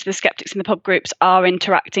 So most of the Skeptics in the Pub groups are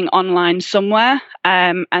interacting online somewhere.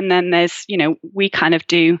 And then there's, we kind of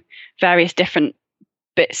do various different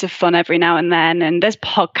bits of fun every now and then. And there's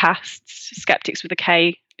podcasts. Skeptics with a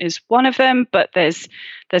K is one of them, but there's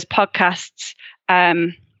podcasts.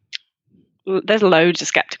 There's loads of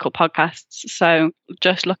skeptical podcasts. So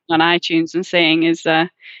just looking on iTunes and seeing is a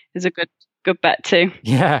good bet too.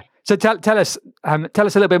 Yeah. So tell us a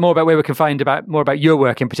little bit more about where we can find more about your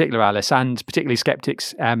work in particular, Alice, and particularly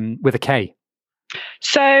Skeptics with a K.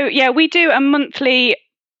 So yeah, we do a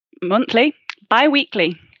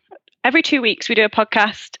bi-weekly. Every 2 weeks, we do a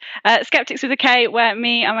podcast, Skeptics with a K, where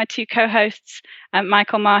me and my two co-hosts,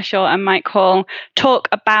 Michael Marshall and Mike Hall, talk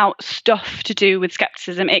about stuff to do with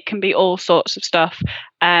skepticism. It can be all sorts of stuff.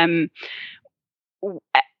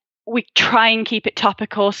 We try and keep it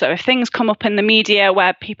topical. So if things come up in the media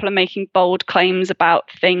where people are making bold claims about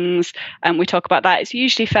things, and we talk about that, it's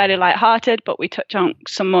usually fairly lighthearted, but we touch on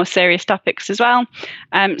some more serious topics as well.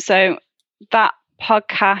 So that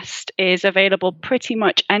podcast is available pretty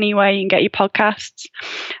much anywhere you can get your podcasts.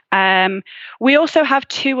 We also have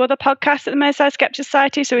two other podcasts at the Merseyside Skeptic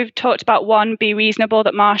Society. So we've talked about one, Be Reasonable,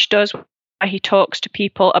 that Marsh does, where he talks to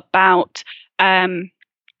people about the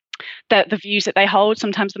views that they hold,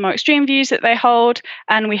 sometimes the more extreme views that they hold.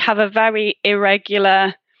 And we have a very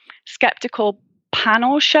irregular skeptical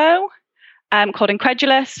panel show called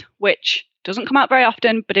Incredulous, which doesn't come out very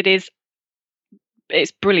often, but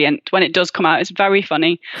it's brilliant when it does come out. It's very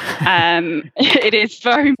funny. It is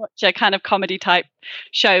very much a kind of comedy type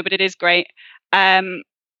show, but it is great.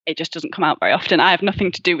 It just doesn't come out very often. I have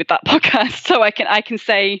nothing to do with that podcast, so I can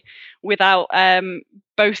say without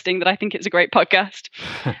boasting that I think it's a great podcast.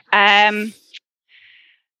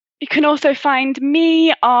 You can also find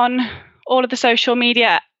me on all of the social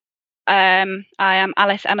media. I am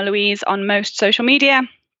Alice Emma Louise on most social media.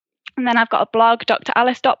 And then I've got a blog,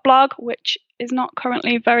 dralice.blog, which is not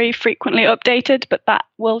currently very frequently updated, but that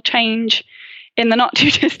will change in the not too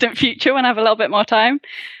distant future when I have a little bit more time.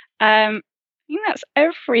 I think that's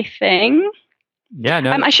everything. Yeah,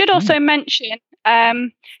 no. I should also mention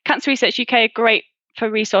Cancer Research UK are great for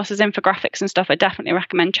resources, infographics and stuff. I definitely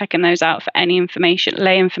recommend checking those out for any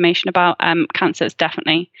lay information about cancer. It's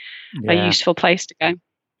definitely a useful place to go.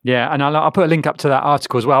 Yeah, and I'll put a link up to that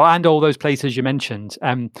article as well, and all those places you mentioned.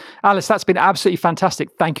 Alice, that's been absolutely fantastic.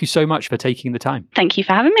 Thank you so much for taking the time. Thank you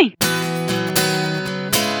for having me.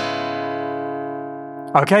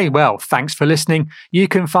 Okay, well, thanks for listening. You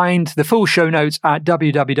can find the full show notes at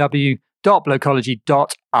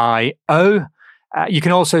www.blokology.io. You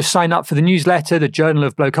can also sign up for the newsletter, the Journal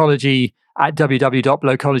of Blokology, at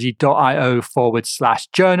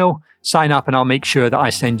www.blokology.io/journal. Sign up and I'll make sure that I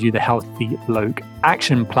send you the Healthy Bloke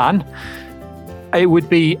Action Plan. It would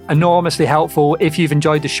be enormously helpful if you've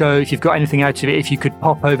enjoyed the show, if you've got anything out of it, if you could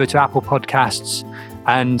pop over to Apple Podcasts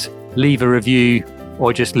and leave a review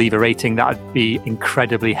or just leave a rating. That would be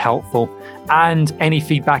incredibly helpful. And any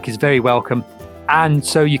feedback is very welcome. And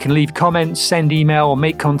so you can leave comments, send email, or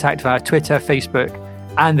make contact via Twitter, Facebook,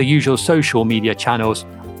 and the usual social media channels,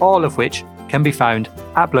 all of which can be found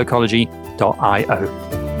at blokology.io.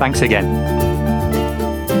 Thanks again.